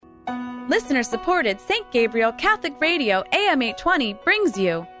Listener-supported St. Gabriel Catholic Radio AM 820 brings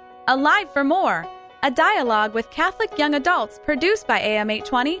you Alive for More, a dialogue with Catholic young adults produced by AM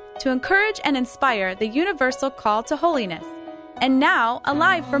 820 to encourage and inspire the universal call to holiness. And now,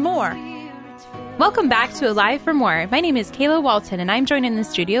 Alive for More. Welcome back to Alive for More. My name is Kayla Walton, and I'm joined in the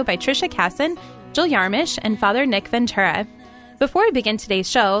studio by Tricia Casson, Jill Yarmish, and Father Nick Ventura. Before we begin today's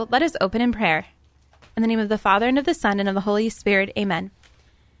show, let us open in prayer. In the name of the Father, and of the Son, and of the Holy Spirit, amen.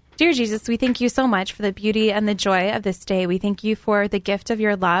 Dear Jesus, we thank you so much for the beauty and the joy of this day. We thank you for the gift of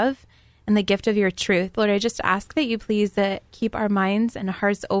your love and the gift of your truth. Lord, I just ask that you please keep our minds and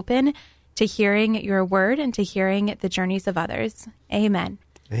hearts open to hearing your word and to hearing the journeys of others. Amen.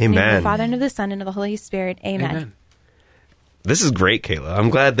 Amen. In the name of the Father, and of the Son, and of the Holy Spirit. Amen. Amen. This is great, Kayla.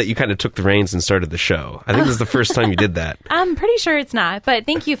 I'm glad that you kind of took the reins and started the show. I think this is the first time you did that. I'm pretty sure it's not, but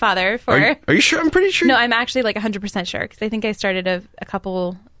thank you, Father, for... Are you sure? I'm pretty sure. No, I'm actually like 100% sure, because I think I started a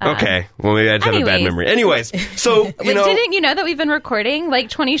couple... Okay. Well, maybe I just have a bad memory. Anyways, so, you know... Didn't you know that we've been recording like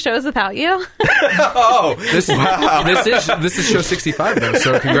 20 shows without you? Oh, This is show 65 though,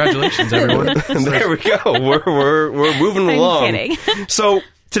 so congratulations, everyone. there we go. We're moving along. I'm kidding. So...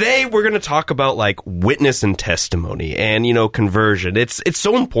 Today, we're going to talk about, witness and testimony and, conversion. It's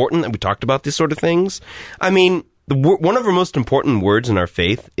so important that we talked about these sort of things. I mean, one of our most important words in our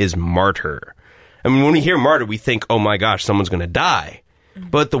faith is martyr. I mean, when we hear martyr, we think, oh my gosh, someone's going to die.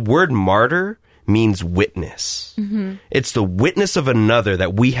 But the word martyr means witness. Mm-hmm. It's the witness of another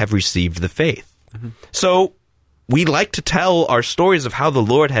that we have received the faith. Mm-hmm. So we like to tell our stories of how the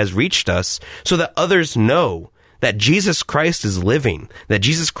Lord has reached us so that others know that Jesus Christ is living, that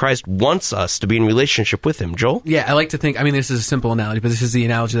Jesus Christ wants us to be in relationship with him. Joel? Yeah, I like to think, this is a simple analogy, but this is the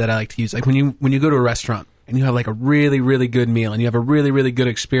analogy that I like to use. Like when you go to a restaurant and you have a really, really good meal and you have a really, really good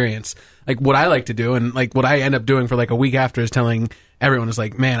experience, what I like to do and what I end up doing for a week after is telling everyone is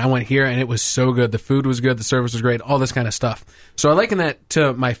man, I went here and it was so good. The food was good. The service was great. All this kind of stuff. So I liken that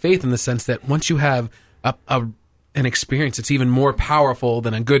to my faith in the sense that once you have an experience, it's even more powerful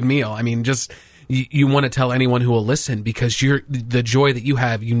than a good meal. You want to tell anyone who will listen because the joy that you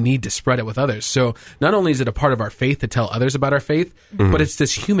have, you need to spread it with others. So not only is it a part of our faith to tell others about our faith, mm-hmm. but it's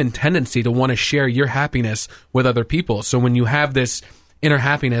this human tendency to want to share your happiness with other people. So when you have this inner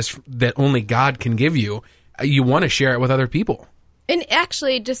happiness that only God can give you, you want to share it with other people. And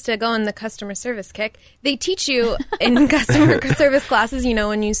actually, just to go on the customer service kick, they teach you in customer service classes,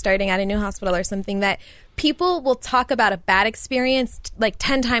 when you're starting at a new hospital or something, that people will talk about a bad experience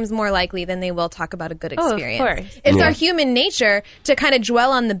 10 times more likely than they will talk about a good experience. Oh, of course. It's our human nature to kind of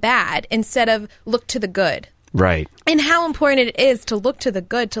dwell on the bad instead of look to the good. Right. And how important it is to look to the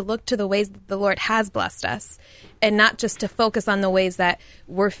good, to look to the ways that the Lord has blessed us, and not just to focus on the ways that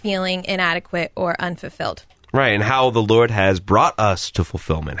we're feeling inadequate or unfulfilled. Right, and how the Lord has brought us to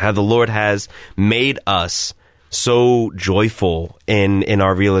fulfillment, how the Lord has made us so joyful in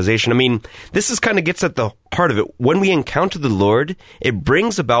our realization. This is kind of gets at the heart of it. When we encounter the Lord, it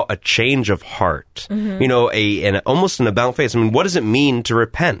brings about a change of heart, mm-hmm. Almost an about face. What does it mean to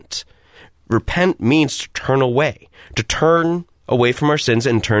repent? Repent means to turn away from our sins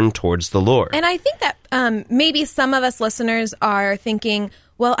and turn towards the Lord. And I think that maybe some of us listeners are thinking,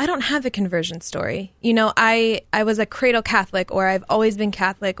 well, I don't have a conversion story. I was a cradle Catholic, or I've always been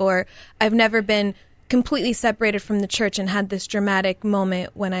Catholic, or I've never been completely separated from the church and had this dramatic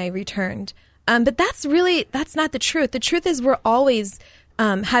moment when I returned. But that's not the truth. The truth is we're always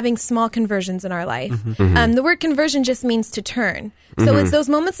having small conversions in our life. Mm-hmm. The word conversion just means to turn. So mm-hmm. it's those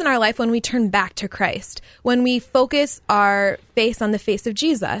moments in our life when we turn back to Christ, when we focus our face on the face of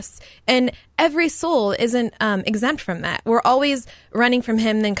Jesus. And every soul isn't exempt from that. We're always running from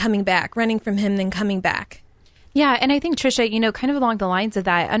him, then coming back, running from him, then coming back. Yeah, and I think, Tricia, kind of along the lines of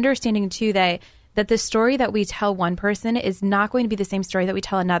that, understanding too that the story that we tell one person is not going to be the same story that we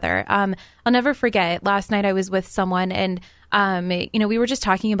tell another. I'll never forget, last night I was with someone and, we were just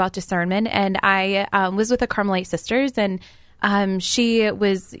talking about discernment, and I was with the Carmelite sisters, and she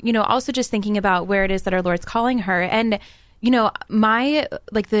was, also just thinking about where it is that our Lord's calling her. And, my,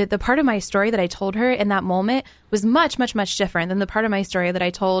 the part of my story that I told her in that moment was much, much, much different than the part of my story that I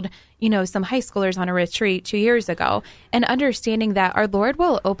told, some high schoolers on a retreat 2 years ago. And understanding that our Lord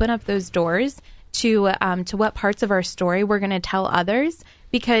will open up those doors to what parts of our story we're going to tell others,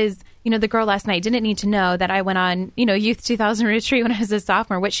 because, the girl last night didn't need to know that I went on, Youth 2000 retreat when I was a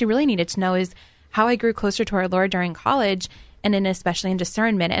sophomore. What she really needed to know is how I grew closer to our Lord during college, and especially in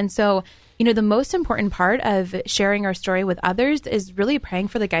discernment. And so, the most important part of sharing our story with others is really praying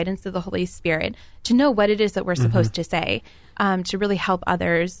for the guidance of the Holy Spirit to know what it is that we're mm-hmm. supposed to say. to really help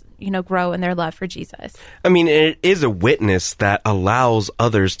others, grow in their love for Jesus. I mean, it is a witness that allows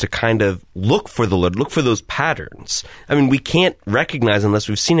others to kind of look for the Lord, look for those patterns. I mean, we can't recognize unless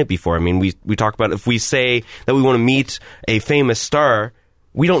we've seen it before. I mean, we talk about if we say that we want to meet a famous star,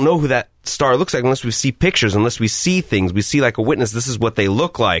 we don't know who that star looks like unless we see pictures, unless we see things. We see like a witness, this is what they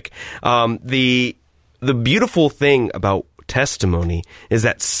look like. The beautiful thing about testimony is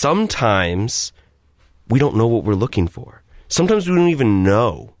that sometimes we don't know what we're looking for. Sometimes we don't even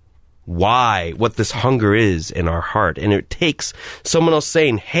know what this hunger is in our heart. And it takes someone else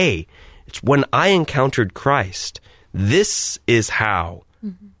saying, hey, it's when I encountered Christ, this is how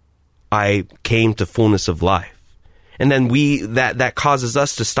I came to fullness of life. And then that causes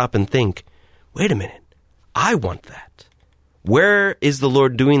us to stop and think, wait a minute, I want that. Where is the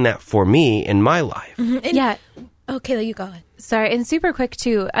Lord doing that for me in my life? Yeah. Okay, you go ahead. Sorry, and super quick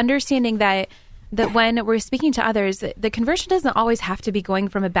too, understanding that when we're speaking to others, the conversion doesn't always have to be going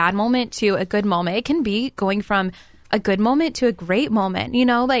from a bad moment to a good moment. It can be going from a good moment to a great moment.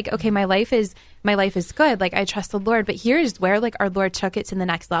 Okay, my life is good. Like, I trust the Lord, but here's where our Lord took it to the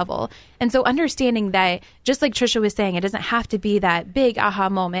next level. And so understanding that, just like Trisha was saying, it doesn't have to be that big aha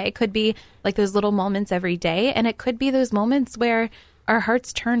moment. It could be like those little moments every day, and it could be those moments where our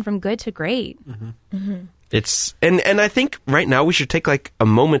hearts turn from good to great. It's and I think right now we should take a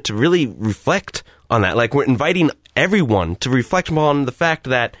moment to really reflect on that. We're inviting everyone to reflect on the fact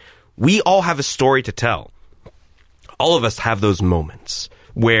that we all have a story to tell. All of us have those moments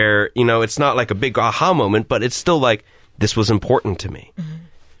where, it's not like a big aha moment, but it's still this was important to me.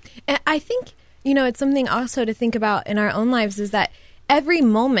 And I think, it's something also to think about in our own lives is that every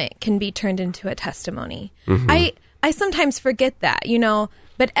moment can be turned into a testimony. I sometimes forget that,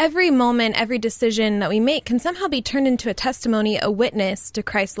 but every moment, every decision that we make can somehow be turned into a testimony, a witness to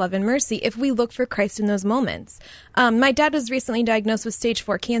Christ's love and mercy if we look for Christ in those moments. My dad was recently diagnosed with stage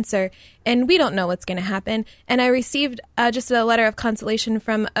 4 cancer, and we don't know what's going to happen. And I received just a letter of consolation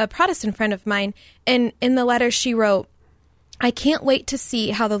from a Protestant friend of mine. And in the letter, she wrote, I can't wait to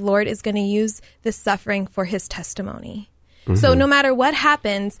see how the Lord is going to use this suffering for his testimony. So no matter what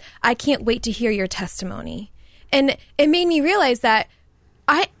happens, I can't wait to hear your testimony. And it made me realize that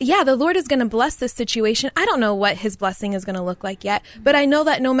the Lord is going to bless this situation. I don't know what his blessing is going to look like yet, but I know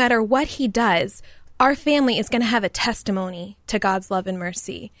that no matter what he does, our family is going to have a testimony to God's love and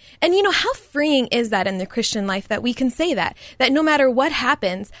mercy. And how freeing is that in the Christian life that we can say that no matter what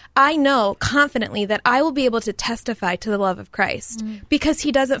happens, I know confidently that I will be able to testify to the love of Christ because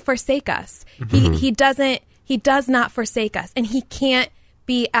he doesn't forsake us. He does not forsake us, and he can't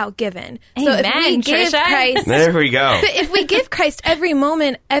be outgiven. Amen, so if we give Christ, there we go. If we give Christ every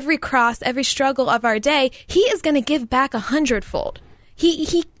moment, every cross, every struggle of our day, he is going to give back 100-fold.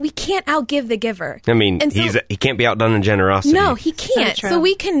 We can't outgive the giver. I mean, he can't be outdone in generosity. No, he can't. So so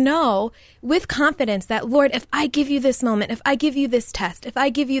we can know with confidence that, Lord, if I give you this moment, if I give you this test, if I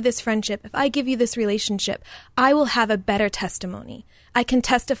give you this friendship, if I give you this relationship, I will have a better testimony. I can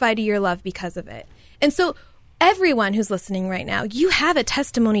testify to your love because of it. And so everyone who's listening right now, you have a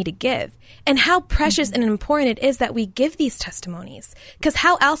testimony to give. And how precious and important it is that we give these testimonies. Because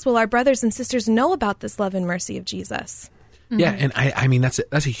how else will our brothers and sisters know about this love and mercy of Jesus? Yeah, and I mean, that's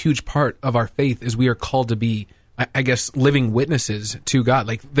a huge part of our faith is we are called to be, I guess, living witnesses to God.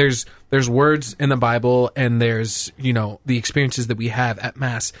 There's words in the Bible, and there's, the experiences that we have at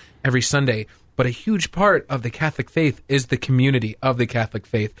Mass every Sunday. But a huge part of the Catholic faith is the community of the Catholic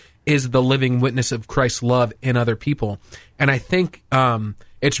faith, is the living witness of Christ's love in other people. And I think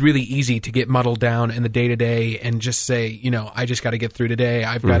it's really easy to get muddled down in the day-to-day and just say, I just got to get through today.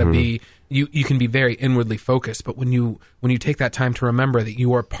 I've got to be... You can be very inwardly focused, but when you take that time to remember that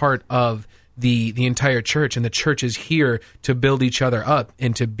you are part of the entire church, and the church is here to build each other up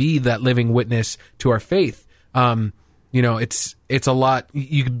and to be that living witness to our faith, it's a lot.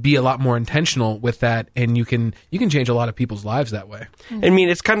 You can be a lot more intentional with that, and you can change a lot of people's lives that way. I mean,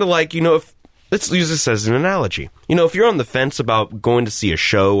 it's kind of like, if let's use this as an analogy. If you're on the fence about going to see a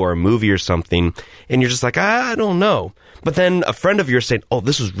show or a movie or something, and you're just like, I don't know. But then a friend of yours said, oh,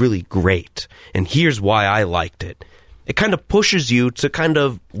 this was really great, and here's why I liked it. It kind of pushes you to kind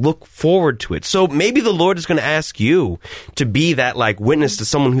of look forward to it. So maybe the Lord is going to ask you to be that witness to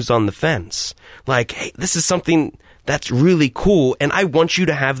someone who's on the fence. Hey, this is something that's really cool, and I want you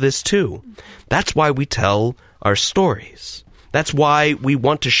to have this too. That's why we tell our stories. That's why we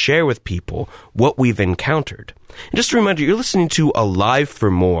want to share with people what we've encountered. And just a reminder, you're listening to Alive for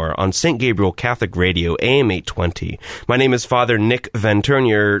More on St. Gabriel Catholic Radio, AM 820. My name is Father Nick Venturn.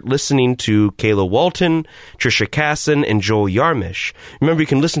 You're listening to Kayla Walton, Trisha Casson, and Joel Yarmish. Remember, you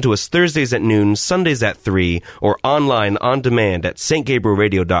can listen to us Thursdays at noon, Sundays at 3, or online on demand at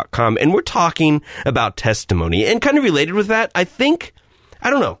stgabrielradio.com. And we're talking about testimony. And kind of related with that, I think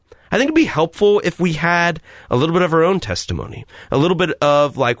it'd be helpful if we had a little bit of our own testimony, a little bit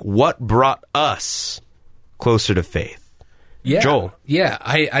of like what brought us closer to faith. Yeah, Joel. Yeah,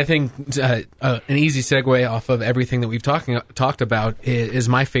 I think an easy segue off of everything that we've talked about is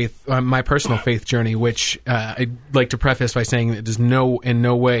my faith, my personal faith journey, which I'd like to preface by saying it is in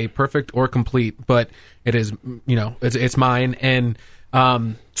no way perfect or complete, but it is, it's mine. And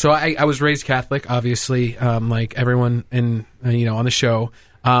so I was raised Catholic, obviously, like everyone on the show.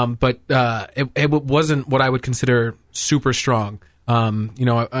 But it wasn't what I would consider super strong.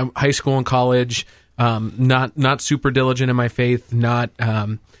 High school and college, not super diligent in my faith, not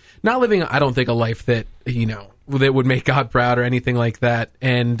living, I don't think, a life that, that would make God proud or anything like that.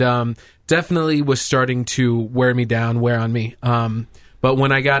 And definitely was starting to wear on me. But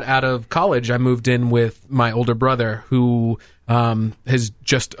when I got out of college, I moved in with my older brother, who is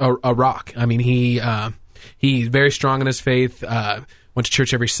just a rock. I mean, he's very strong in his faith, went to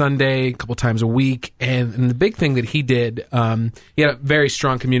church every Sunday, a couple times a week. And the big thing that he did, he had a very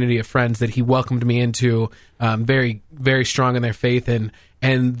strong community of friends that he welcomed me into, very, very strong in their faith.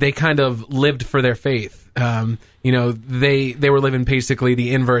 And they kind of lived for their faith. They were living basically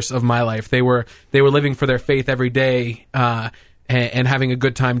the inverse of my life. They were living for their faith every day, and having a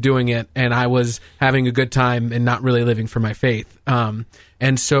good time doing it. And I was having a good time and not really living for my faith. And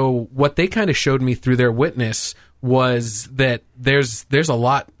so what they kind of showed me through their witness was that there's a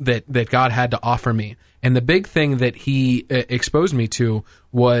lot that God had to offer me. And the big thing that he exposed me to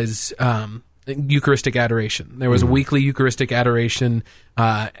was Eucharistic adoration. There was a weekly Eucharistic adoration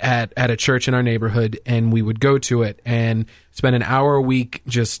at a church in our neighborhood, and we would go to it and spend an hour a week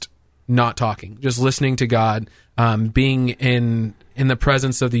just not talking, just listening to God, being in the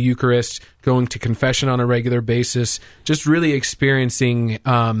presence of the Eucharist, going to confession on a regular basis, just really experiencing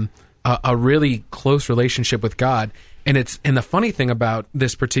a really close relationship with God. And the funny thing about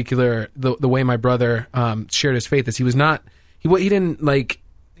this particular the way my brother shared his faith is he didn't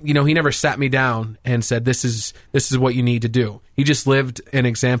he never sat me down and said this is what you need to do. He just lived an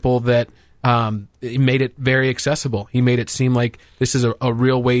example that made it very accessible. He made it seem like this is a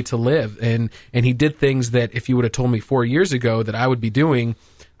real way to live, and he did things that if you would have told me 4 years ago that I would be doing,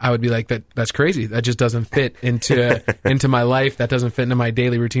 I would be like, that's crazy. That just doesn't fit into my life. That doesn't fit into my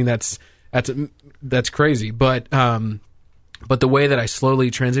daily routine. That's crazy. But the way that I slowly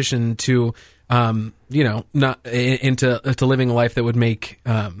transitioned to not into living a life that would make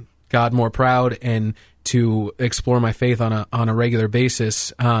God more proud and to explore my faith on a regular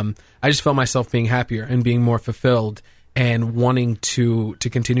basis, I just felt myself being happier and being more fulfilled and wanting to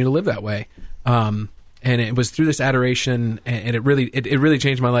continue to live that way. And it was through this adoration, and it really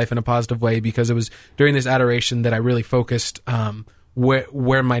changed my life in a positive way, because it was during this adoration that I really focused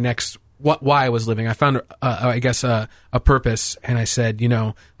where my next why I was living. I found a purpose, and I said,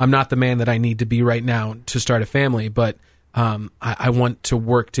 I'm not the man that I need to be right now to start a family, but I want to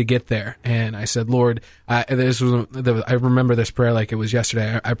work to get there. And I said, Lord, I remember this prayer like it was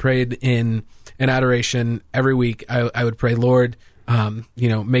yesterday. I prayed in an adoration every week. I would pray, Lord,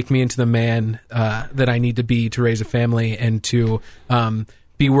 make me into the man that I need to be to raise a family and to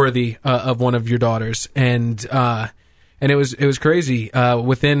be worthy of one of your daughters. And it was crazy.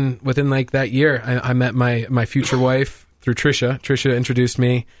 Within like that year, I met my future wife through Trisha. Trisha introduced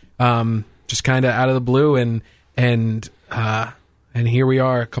me, just kind of out of the blue, and here we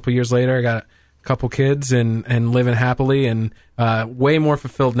are. A couple years later, I got a couple kids and living happily, and way more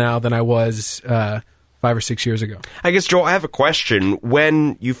fulfilled now than I was 5 or 6 years ago. I guess, Joel, I have a question.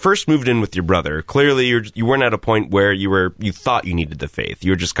 When you first moved in with your brother, clearly you weren't at a point where you thought you needed the faith.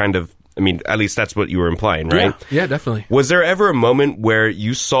 You were just kind of, at least that's what you were implying, right? Yeah, definitely. Was there ever a moment where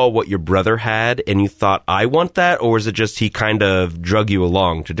you saw what your brother had and you thought, I want that? Or was it just he kind of drug you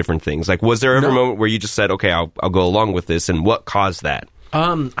along to different things? Like, was there ever a moment where you just said, okay, I'll go along with this, and what caused that?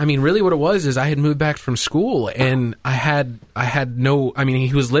 Really what it was is I had moved back from school, and I had no, I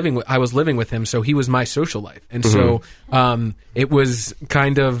was living with him, so he was my social life. And so, it was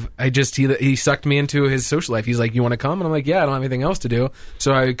kind of, he sucked me into his social life. He's like, you want to come? And I'm like, yeah, I don't have anything else to do.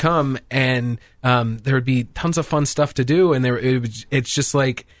 So I would come, and, there would be tons of fun stuff to do. And it's just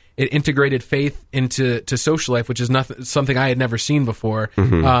like, it integrated faith into social life, which is something I had never seen before.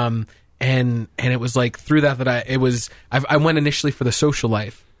 and it was like through that I went initially for the social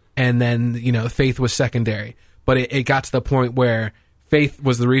life, and then faith was secondary. But it got to the point where faith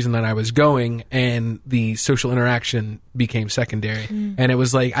was the reason that I was going, and the social interaction became secondary. And it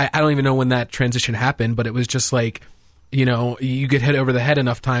was like I don't even know when that transition happened, but it was just like you get hit over the head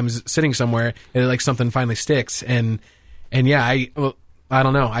enough times sitting somewhere, and like something finally sticks. And yeah, I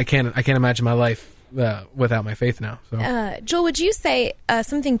don't know. I can't imagine my life without my faith now. So. Joel, would you say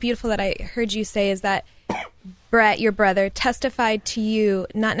something beautiful that I heard you say is that Brett, your brother, testified to you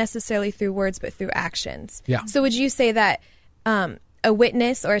not necessarily through words but through actions? Yeah. So would you say that a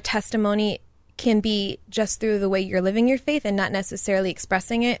witness or a testimony can be just through the way you're living your faith and not necessarily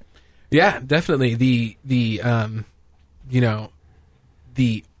expressing it? Yeah, definitely. The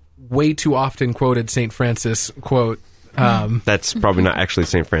way too often quoted St. Francis quote. That's probably not actually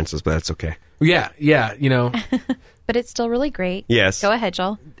St. Francis, but that's okay. Yeah. But it's still really great. Yes. Go ahead,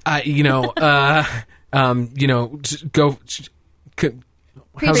 Joel. Go.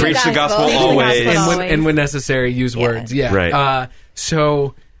 Preach the gospel always. And when necessary, use words. Yeah. Right.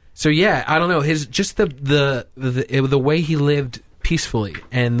 So yeah, I don't know. His just the way he lived peacefully,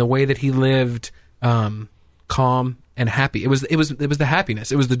 and the way that he lived calm and happy. It was the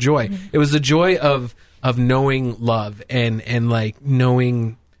happiness. It was the joy. Mm-hmm. It was the joy of knowing love and like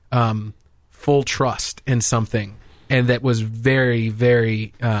knowing full trust in something, and that was very,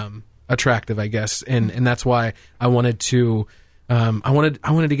 very attractive, I guess. And that's why I wanted to. I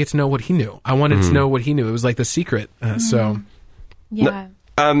wanted to get to know what he knew. I wanted to know what he knew. It was like The Secret. So, yeah.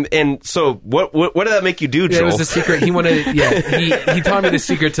 And so, what did that make you do, Joel? Yeah, it was The Secret. He wanted. Yeah, he taught me The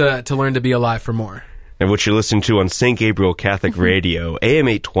Secret to learn to be alive for more. And what you're listening to on St. Gabriel Catholic Radio, AM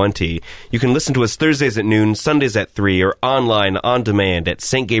 820. You can listen to us Thursdays at noon, Sundays at 3, or online on demand at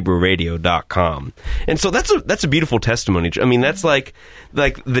stgabrielradio.com. And so that's a beautiful testimony. I mean, that's like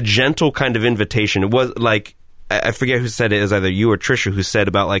the gentle kind of invitation. It was like, I forget who said it. It was either you or Trisha who said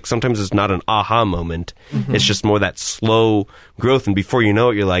about like sometimes it's not an aha moment. Mm-hmm. It's just more that slow growth. And before you know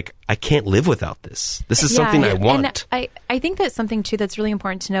it, you're like, I can't live without this. This is something I want. And I think that's something too that's really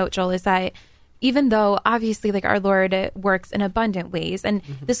important to note, Joel, is that even though obviously like our Lord works in abundant ways and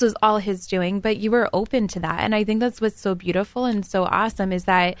this was all his doing, but you were open to that. And I think that's what's so beautiful and so awesome is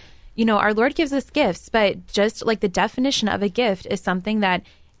that, our Lord gives us gifts, but just like the definition of a gift is something that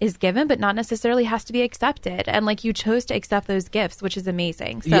is given, but not necessarily has to be accepted. And like you chose to accept those gifts, which is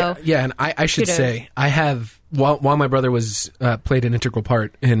amazing. So yeah. And I should say, I have, while my brother was played an integral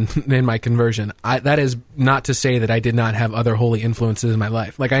part in my conversion, that is not to say that I did not have other holy influences in my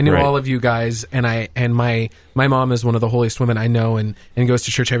life. Like I knew all of you guys, and my mom is one of the holiest women I know, and goes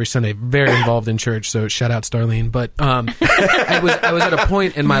to church every Sunday. Very involved in church. So shout out Starlene. But I was at a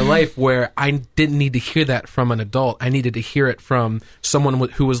point in my life where I didn't need to hear that from an adult. I needed to hear it from someone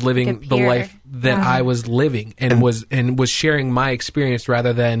who was living the life that I was living and was sharing my experience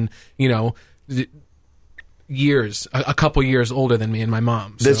rather than a couple years older than me and my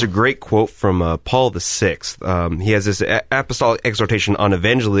mom. So. There's a great quote from Paul VI. He has this apostolic exhortation on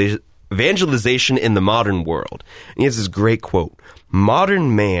evangelization in the modern world. And he has this great quote: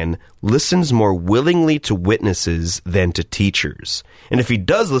 "Modern man listens more willingly to witnesses than to teachers. And if he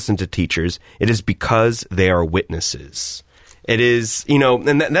does listen to teachers, it is because they are witnesses." It is,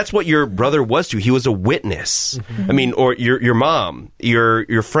 and that's what your brother was to. He was a witness. Mm-hmm. I mean, or your mom,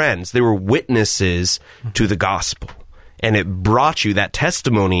 your friends, they were witnesses to the gospel. And it brought you, that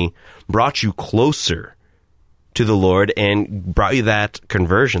testimony brought you closer to the Lord and brought you that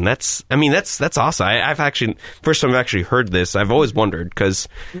conversion. That's awesome. I've actually, first time I've actually heard this, I've always wondered because,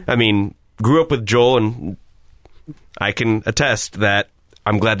 grew up with Joel and I can attest that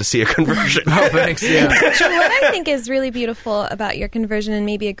I'm glad to see a conversion. Oh, thanks. Yeah. What I think is really beautiful about your conversion and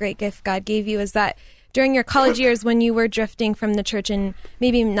maybe a great gift God gave you is that during your college years when you were drifting from the church and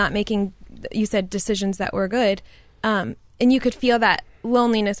maybe not making, you said, decisions that were good, and you could feel that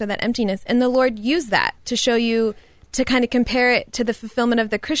loneliness or that emptiness, and the Lord used that to show you, to kind of compare it to the fulfillment of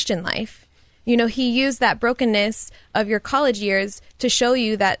the Christian life. He used that brokenness of your college years to show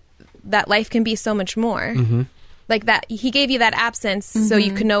you that life can be so much more. Mm-hmm. Like that, he gave you that absence so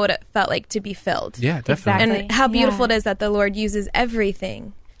you could know what it felt like to be filled. Yeah, definitely. Exactly. And how beautiful it is that the Lord uses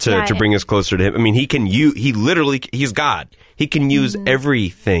everything to bring us closer to him. I mean, he's God. He can use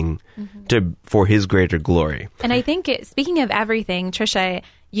everything for his greater glory. And I think, speaking of everything, Trisha,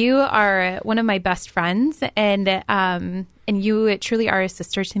 you are one of my best friends, and you truly are a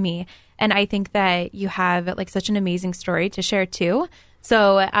sister to me. And I think that you have like such an amazing story to share too.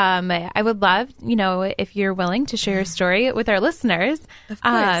 So I would love, if you're willing to share your story with our listeners, Of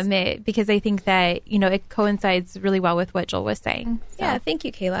course. Because I think that, it coincides really well with what Joel was saying. So. Yeah, thank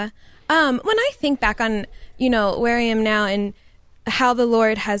you, Kayla. When I think back on, where I am now and how the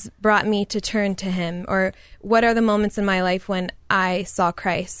Lord has brought me to turn to him, or what are the moments in my life when I saw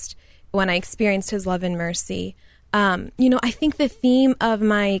Christ, when I experienced his love and mercy, I think the theme of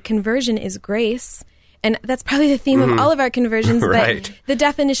my conversion is grace. And that's probably the theme of all of our conversions. Right. But the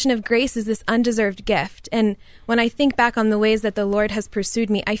definition of grace is this undeserved gift. And when I think back on the ways that the Lord has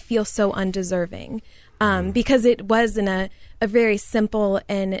pursued me, I feel so undeserving because it was in a very simple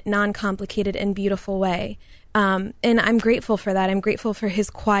and non-complicated and beautiful way. And I'm grateful for that. I'm grateful for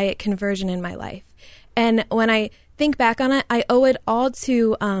his quiet conversion in my life. And when I think back on it, I owe it all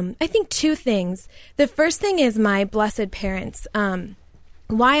to, I think, two things. The first thing is my blessed parents.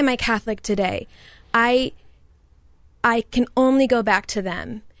 Why am I Catholic today? I can only go back to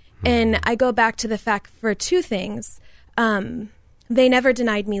them. And I go back to the fact for two things. They never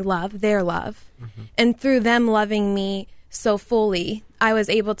denied me love, their love. And through them loving me so fully, I was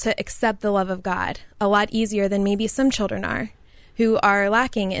able to accept the love of God a lot easier than maybe some children are who are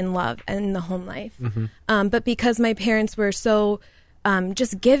lacking in love and in the home life. But because my parents were so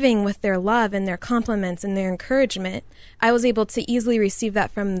just giving with their love and their compliments and their encouragement, I was able to easily receive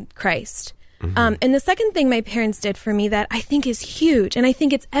that from Christ. And the second thing my parents did for me that I think is huge, and I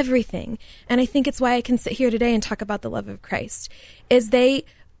think it's everything, and I think it's why I can sit here today and talk about the love of Christ, is they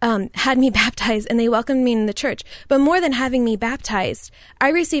had me baptized and they welcomed me in the church. But more than having me baptized, I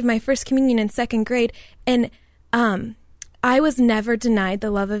received my first communion in second grade, and I was never denied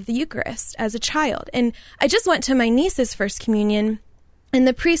the love of the Eucharist as a child. And I just went to my niece's first communion, and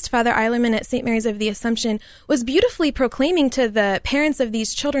the priest, Father Eilerman at St. Mary's of the Assumption, was beautifully proclaiming to the parents of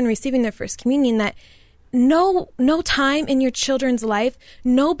these children receiving their first communion that no time in your children's life,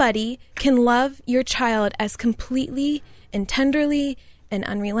 nobody can love your child as completely and tenderly and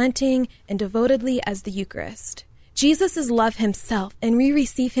unrelenting and devotedly as the Eucharist. Jesus is love himself, and we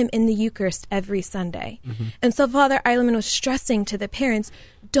receive him in the Eucharist every Sunday. And so Father Eilerman was stressing to the parents,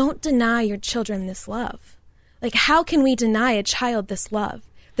 don't deny your children this love. Like, how can we deny a child this love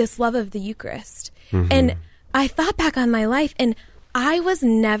of the Eucharist? And I thought back on my life, and I was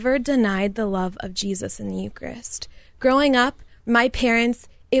never denied the love of Jesus in the Eucharist. Growing up, my parents,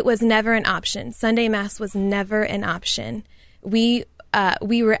 it was never an option. Sunday Mass was never an option. We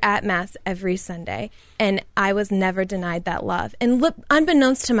were at Mass every Sunday, and I was never denied that love. And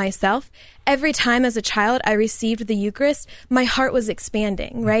unbeknownst to myself, every time as a child I received the Eucharist, my heart was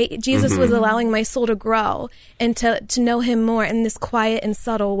expanding, right? Jesus was allowing my soul to grow and to know him more in this quiet and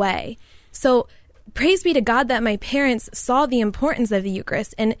subtle way. So praise be to God that my parents saw the importance of the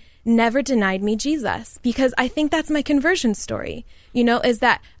Eucharist and never denied me Jesus, because I think that's my conversion story, is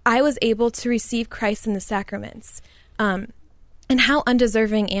that I was able to receive Christ in the sacraments. And how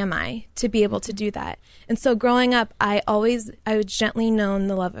undeserving am I to be able to do that? And so growing up, I would gently known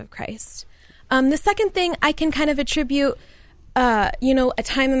the love of Christ. The second thing I can kind of attribute, a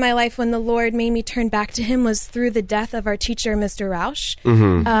time in my life when the Lord made me turn back to him was through the death of our teacher, Mr. Rausch.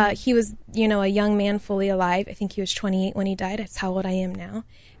 He was, a young man fully alive. I think he was 28 when he died. That's how old I am now.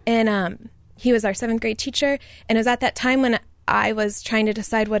 And he was our 7th grade teacher. And it was at that time when I was trying to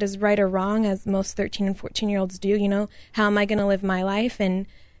decide what is right or wrong, as most 13 and 14-year-olds do, how am I going to live my life? And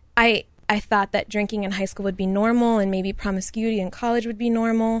I thought that drinking in high school would be normal, and maybe promiscuity in college would be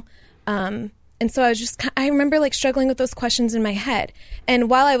normal. And so I remember struggling with those questions in my head. And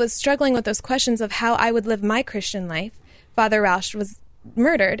while I was struggling with those questions of how I would live my Christian life, Father Rausch was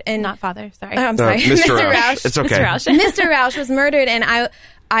murdered. And Not Father, sorry. I'm sorry. Mr. Rausch. It's okay. Mr. Rausch. Mr. Rausch was murdered, and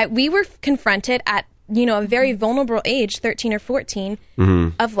we were confronted at a very vulnerable age, 13 or 14,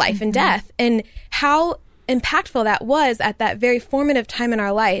 of life and death. And how impactful that was at that very formative time in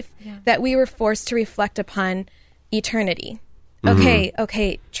our life, that we were forced to reflect upon eternity. Okay,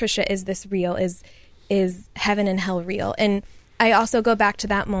 Trisha, is this real? Is heaven and hell real? And I also go back to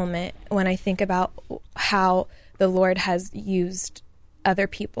that moment when I think about how the Lord has used other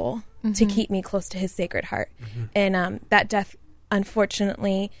people to keep me close to his Sacred Heart. And that death,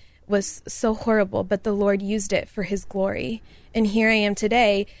 unfortunately, was so horrible, but the Lord used it for his glory. And here I am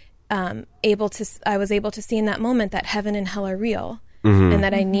today, I was able to see in that moment that heaven and hell are real, and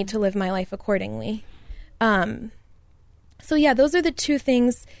that I need to live my life accordingly. So yeah, those are the two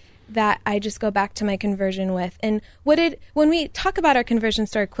things that I just go back to my conversion with. And when we talk about our conversion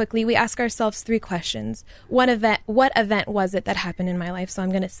story quickly, we ask ourselves 3 questions. What event was it that happened in my life? So I'm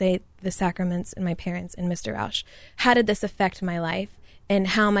going to say the sacraments and my parents and Mr. Rausch. How did this affect my life? and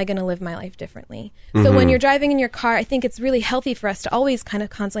how am I going to live my life differently? So when you're driving in your car, I think it's really healthy for us to always kind of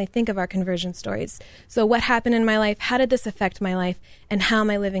constantly think of our conversion stories. So what happened in my life? How did this affect my life? And how am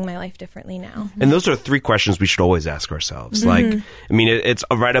I living my life differently now? And those are 3 questions we should always ask ourselves. Like, I mean, it's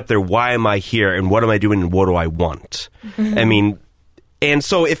right up there. Why am I here? And what am I doing? And what do I want? I mean, and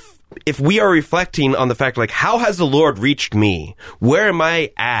so if we are reflecting on the fact, like, how has the Lord reached me? Where am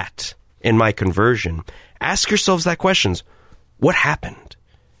I at in my conversion? Ask yourselves that questions. What happened?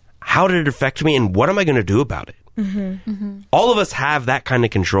 How did it affect me? And what am I going to do about it? All of us have that kind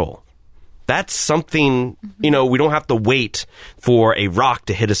of control. That's something, we don't have to wait for a rock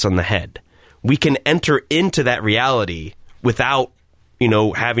to hit us on the head. We can enter into that reality without,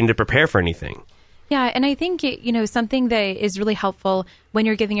 having to prepare for anything. Yeah, and I think, something that is really helpful when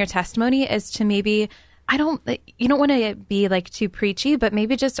you're giving your testimony is to maybe, you don't want to be like too preachy, but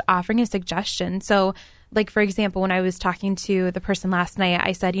maybe just offering a suggestion. So, like, for example, when I was talking to the person last night,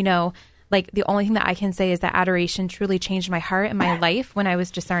 I said, like, the only thing that I can say is that adoration truly changed my heart and my life when I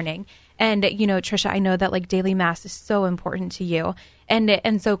was discerning. And, Trisha, I know that, like, daily mass is so important to you.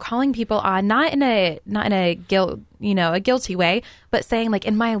 And so calling people on, not in a guilty way, but saying, like,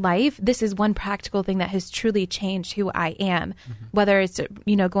 in my life, this is one practical thing that has truly changed who I am, whether it's,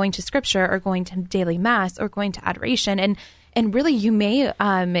 going to scripture or going to daily mass or going to adoration. And really, you may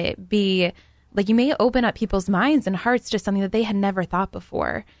you may open up people's minds and hearts to something that they had never thought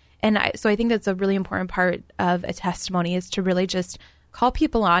before. And so I think that's a really important part of a testimony, is to really just call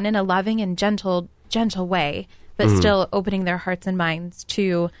people on in a loving and gentle way, but still opening their hearts and minds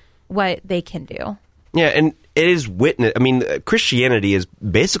to what they can do. Yeah, and it is witness. I mean, Christianity is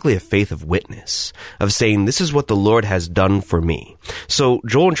basically a faith of witness, of saying, this is what the Lord has done for me. So,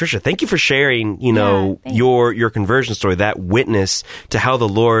 Joel and Trisha, thank you for sharing, your conversion story, that witness to how the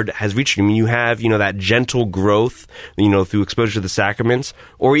Lord has reached you. I mean, you have, that gentle growth, through exposure to the sacraments,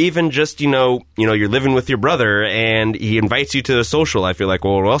 or even just, you're living with your brother and he invites you to a social life. You're like,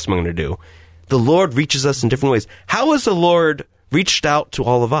 well, what else am I going to do? The Lord reaches us in different ways. How has the Lord reached out to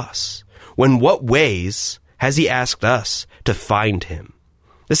all of us? When what ways has he asked us to find him?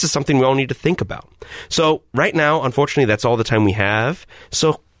 This is something we all need to think about. So right now, unfortunately, that's all the time we have.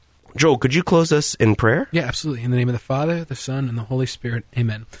 So, Joel, could you close us in prayer? Yeah, absolutely. In the name of the Father, the Son, and the Holy Spirit.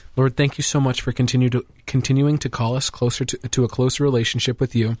 Amen. Lord, thank you so much for continuing to call us closer to a closer relationship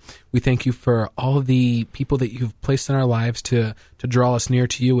with you. We thank you for all of the people that you've placed in our lives to draw us near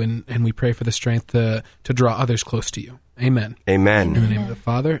to you, and we pray for the strength to draw others close to you. Amen. Amen. In the name of the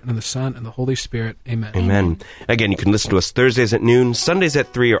Father, and of the Son, and the Holy Spirit. Amen. Amen. Again, you can listen to us Thursdays at noon, Sundays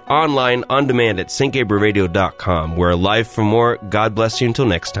at 3, or online on demand at stgabrielradio.com. We're alive for more. God bless you until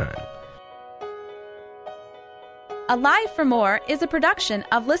next time. Alive for More is a production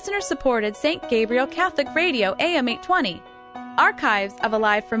of listener-supported St. Gabriel Catholic Radio AM 820. Archives of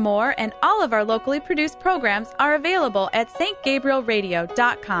Alive for More and all of our locally produced programs are available at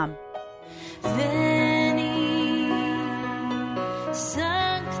stgabrielradio.com.